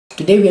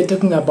Today we are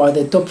talking about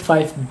the top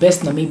 5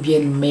 best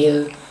Namibian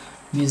male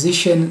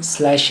musician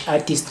slash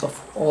artist of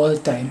all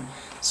time.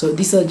 So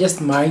these are just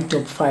my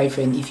top 5,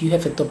 and if you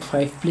have a top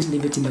 5, please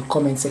leave it in the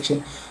comment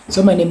section.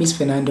 So my name is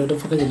Fernando. Don't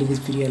forget to leave this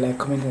video a like,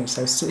 comment, and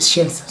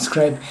share and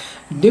subscribe.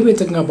 Today we're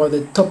talking about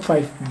the top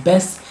 5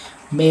 best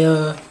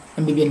male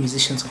Namibian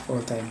musicians of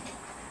all time.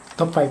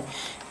 Top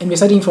 5, and we're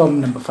starting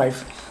from number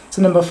 5.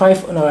 So number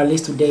 5 on our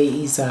list today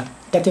is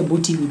Tate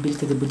Buti. We believe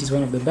Tate Buti is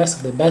one of the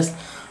best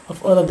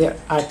of all of the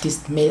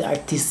male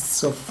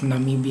artists of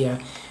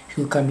Namibia.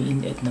 He will come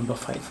in at number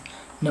 5.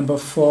 Number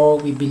 4,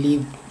 we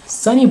believe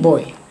Sunny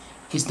Boy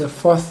is the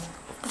fourth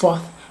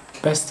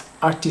best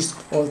artist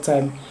of all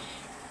time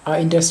our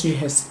industry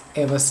has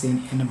ever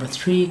seen. And number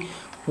 3,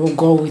 we'll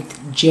go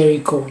with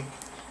Jericho.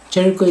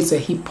 Jericho is a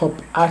hip-hop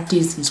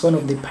artist. He's one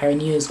of the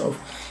pioneers of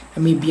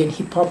Namibian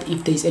hip-hop.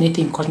 If there's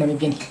anything called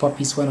Namibian hip-hop,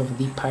 he's one of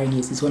the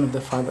pioneers. He's one of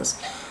the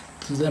fathers.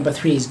 So number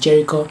 3 is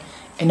Jericho.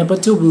 And number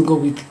 2, we'll go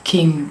with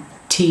King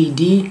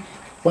TD,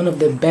 one of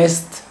the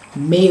best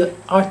male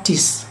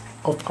artists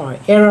of our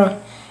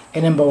era.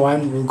 And number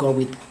 1, we'll go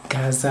with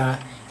Gaza,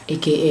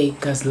 aka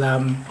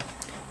Gazlam,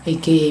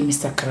 aka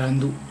Mr.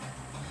 Karandu.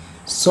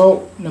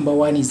 So number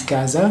 1 is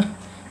Gaza,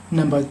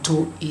 number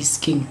 2 is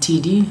King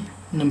TD,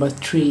 number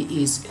 3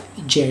 is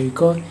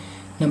Jericho,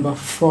 number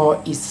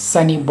 4 is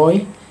Sunny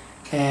Boy,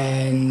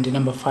 and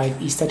number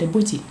 5 is Tate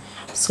Buti.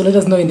 So let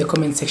us know in the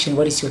comment section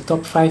what is your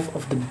top 5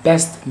 of the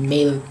best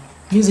male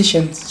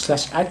musicians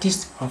slash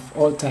artists of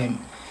all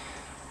time.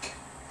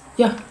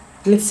 Yeah,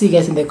 let's see you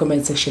guys in the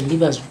comment section.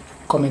 Leave us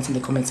comments in the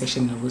comment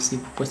section and we'll see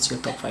what's your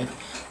top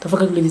 5. Don't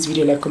forget to leave this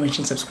video, like, comment,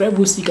 and subscribe.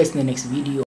 We'll see you guys in the next video.